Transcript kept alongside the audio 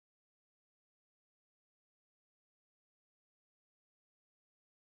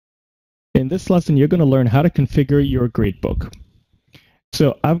In this lesson, you're going to learn how to configure your gradebook.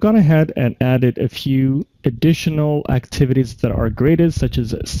 So I've gone ahead and added a few additional activities that are graded, such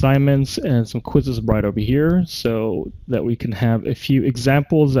as assignments and some quizzes right over here, so that we can have a few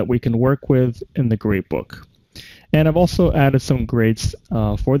examples that we can work with in the gradebook. And I've also added some grades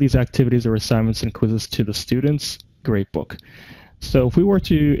for these activities or assignments and quizzes to the students' gradebook. So if we were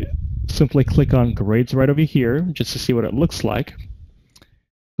to simply click on grades right over here, just to see what it looks like,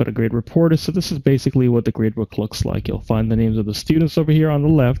 go to grade reporter. So this is basically what the gradebook looks like. You'll find the names of the students over here on the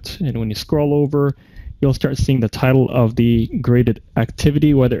left, and when you scroll over, you'll start seeing the title of the graded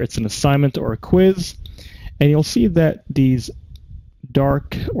activity, whether it's an assignment or a quiz, and you'll see that these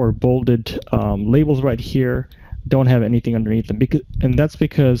dark or bolded labels right here don't have anything underneath them, and that's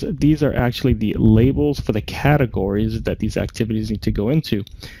because these are actually the labels for the categories that these activities need to go into.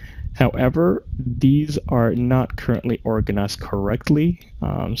 However, these are not currently organized correctly,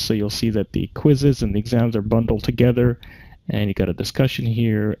 so you'll see that the quizzes and the exams are bundled together, and you got a discussion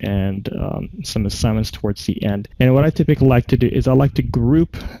here and some assignments towards the end. And what I typically like to do is I like to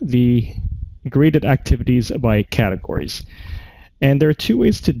group the graded activities by categories. And there are two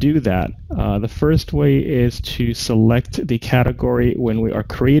ways to do that. The first way is to select the category when we are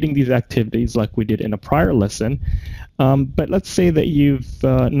creating these activities like we did in a prior lesson. But let's say that you've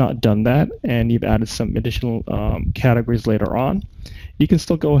not done that and you've added some additional categories later on. You can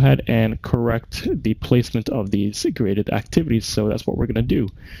still go ahead and correct the placement of these graded activities. So that's what we're going to do.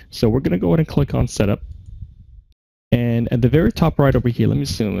 So we're going to go ahead and click on Setup. And at the very top right over here, let me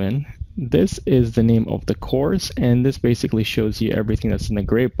zoom in. This is the name of the course, and this basically shows you everything that's in the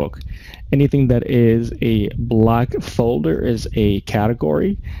gradebook. Anything that is a black folder is a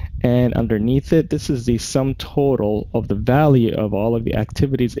category, and underneath it, this is the sum total of the value of all of the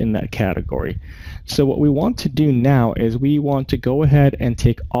activities in that category. So what we want to do now is we want to go ahead and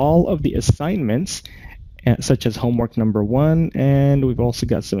take all of the assignments, such as homework number 1, and we've also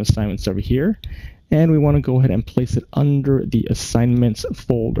got some assignments over here. And we want to go ahead and place it under the assignments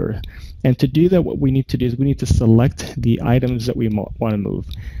folder. And to do that, what we need to do is we need to select the items that we want to move.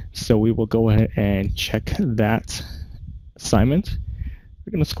 So we will go ahead and check that assignment.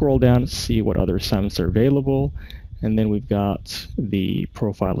 We're going to scroll down and see what other assignments are available. And then we've got the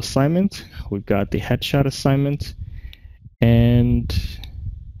profile assignment. We've got the headshot assignment. And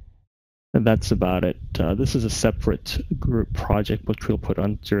that's about it. This is a separate group project, which we'll put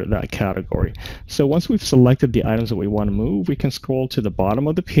under that category. So once we've selected the items that we want to move, we can scroll to the bottom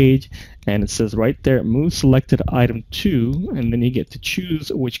of the page, and it says right there, move selected item to, and then you get to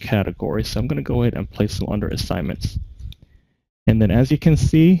choose which category. So I'm going to go ahead and place them under assignments. And then as you can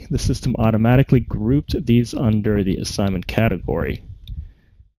see, the system automatically grouped these under the assignment category.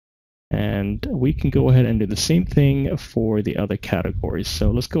 And we can go ahead and do the same thing for the other categories. So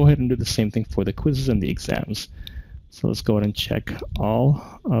let's go ahead and do the same thing for the quizzes and the exams. So let's go ahead and check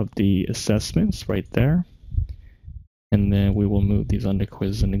all of the assessments right there. And then we will move these under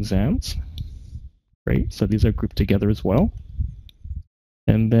quizzes and exams. Great, so these are grouped together as well.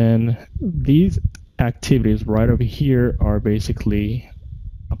 And then these activities right over here are basically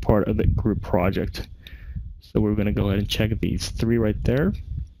a part of the group project. So we're going to go ahead and check these 3 right there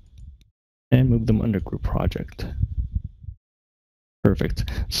and move them under group project. Perfect.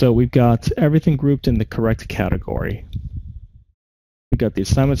 So we've got everything grouped in the correct category. We got the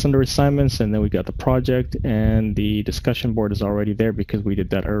assignments under assignments, and then we got the project, and the discussion board is already there because we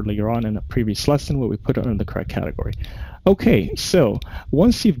did that earlier on in a previous lesson where we put it under the correct category. Okay, so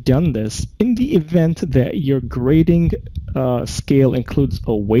once you've done this, in the event that your grading scale includes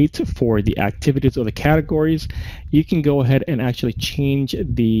a weight for the activities or the categories, you can go ahead and actually change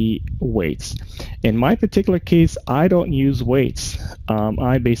the weights. In my particular case, I don't use weights.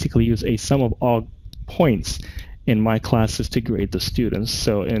 I basically use a sum of all points in my classes to grade the students.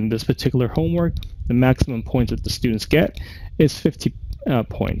 So in this particular homework, the maximum points that the students get is 50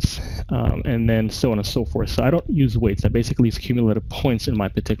 points, and then so on and so forth. So I don't use weights. I basically use cumulative points in my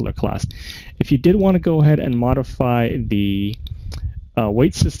particular class. If you did want to go ahead and modify the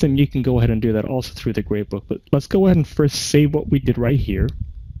weight system, you can go ahead and do that also through the gradebook. But let's go ahead and first save what we did right here.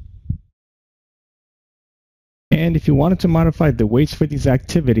 And if you wanted to modify the weights for these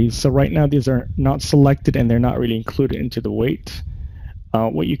activities, so right now these are not selected and they're not really included into the weight.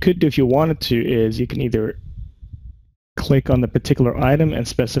 What you could do if you wanted to is you can either click on the particular item and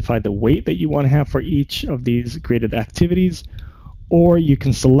specify the weight that you want to have for each of these graded activities, or you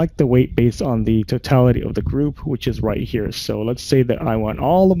can select the weight based on the totality of the group, which is right here. So let's say that I want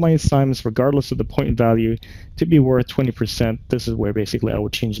all of my assignments, regardless of the point value, to be worth 20%. This is where basically I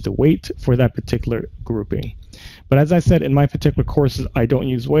would change the weight for that particular grouping. But as I said, in my particular courses, I don't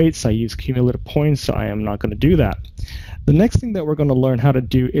use weights, I use cumulative points, so I am not going to do that. The next thing that we're going to learn how to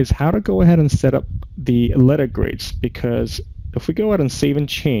do is how to go ahead and set up the letter grades, because if we go ahead and save and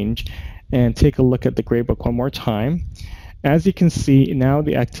change and take a look at the gradebook one more time, as you can see, now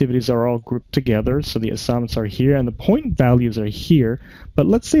the activities are all grouped together. So the assignments are here and the point values are here. But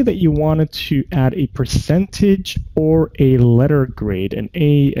let's say that you wanted to add a percentage or a letter grade, an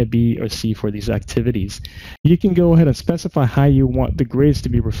A, a B, or C for these activities. You can go ahead and specify how you want the grades to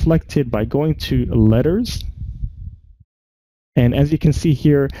be reflected by going to letters. And as you can see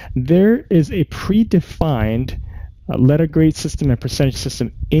here, there is a predefined letter grade system and percentage system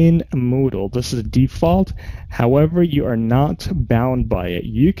in Moodle. This is default. However, you are not bound by it.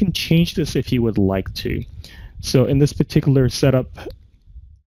 You can change this if you would like to. So in this particular setup,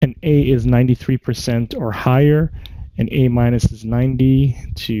 an A is 93% or higher, an A minus is 90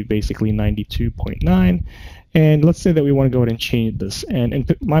 to basically 92.9. And let's say that we want to go ahead and change this. And in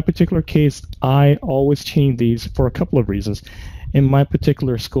my particular case, I always change these for a couple of reasons. In my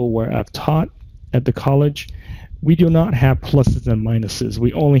particular school where I've taught at the college, we do not have pluses and minuses.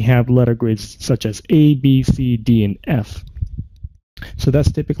 We only have letter grades such as A, B, C, D, and F. So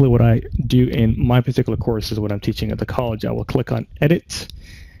that's typically what I do in my particular courses when I'm teaching at the college. I will click on Edit,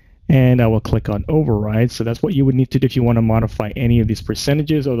 and I will click on Override. So that's what you would need to do if you want to modify any of these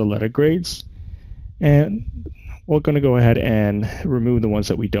percentages or the letter grades. And we're going to go ahead and remove the ones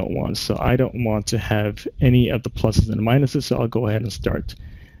that we don't want. So I don't want to have any of the pluses and minuses, so I'll go ahead and start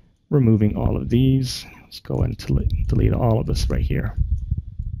removing all of these. Let's go ahead and delete all of this right here.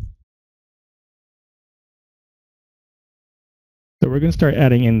 So we're going to start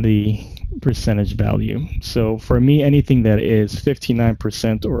adding in the percentage value. So for me, anything that is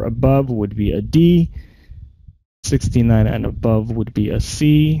 59% or above would be a D, 69 and above would be a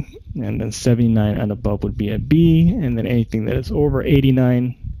C, and then 79 and above would be a B, and then anything that is over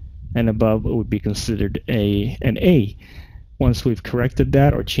 89 and above would be considered an A. Once we've corrected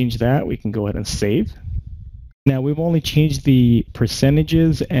that or changed that, we can go ahead and save. Now we've only changed the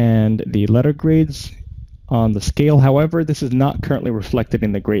percentages and the letter grades on the scale. However, this is not currently reflected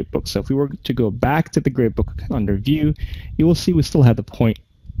in the gradebook. So if we were to go back to the gradebook under View, you will see we still have the point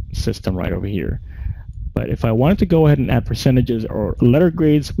system right over here. But if I wanted to go ahead and add percentages or letter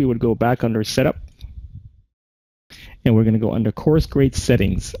grades, we would go back under Setup, and we're going to go under Course Grade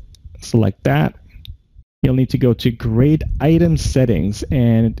Settings. Select that. You'll need to go to Grade Item Settings,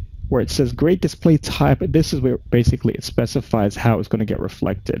 and where it says grade display type, this is where basically it specifies how it's going to get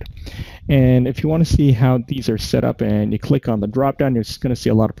reflected. And if you want to see how these are set up and you click on the drop down, you're just going to see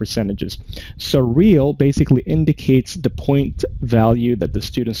a lot of percentages. So real basically indicates the point value that the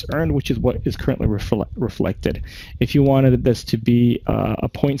students earned, which is what is currently reflected. If you wanted this to be a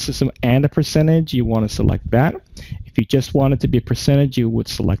point system and a percentage, you want to select that. If you just wanted to be a percentage, you would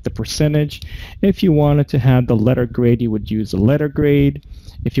select the percentage. If you wanted to have the letter grade, you would use the letter grade.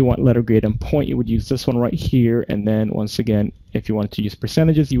 If you want letter grade and point, you would use this one right here. And then once again, if you wanted to use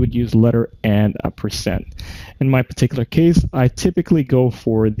percentages, you would use letter and a percent. In my particular case, I typically go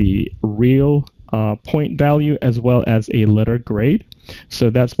for the real point value as well as a letter grade. So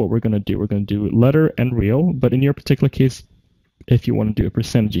that's what we're going to do. We're going to do letter and real. But in your particular case, if you want to do a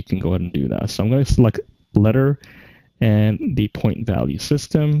percentage, you can go ahead and do that. So I'm going to select letter and the point value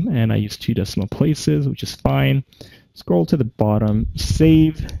system. And I use 2 decimal places, which is fine. Scroll to the bottom,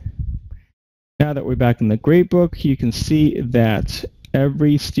 save. Now that we're back in the gradebook, you can see that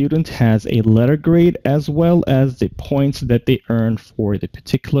every student has a letter grade as well as the points that they earn for the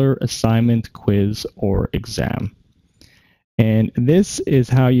particular assignment, quiz, or exam. And this is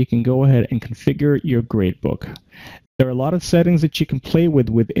how you can go ahead and configure your gradebook. There are a lot of settings that you can play with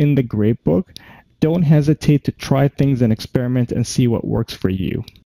within the gradebook. Don't hesitate to try things and experiment and see what works for you.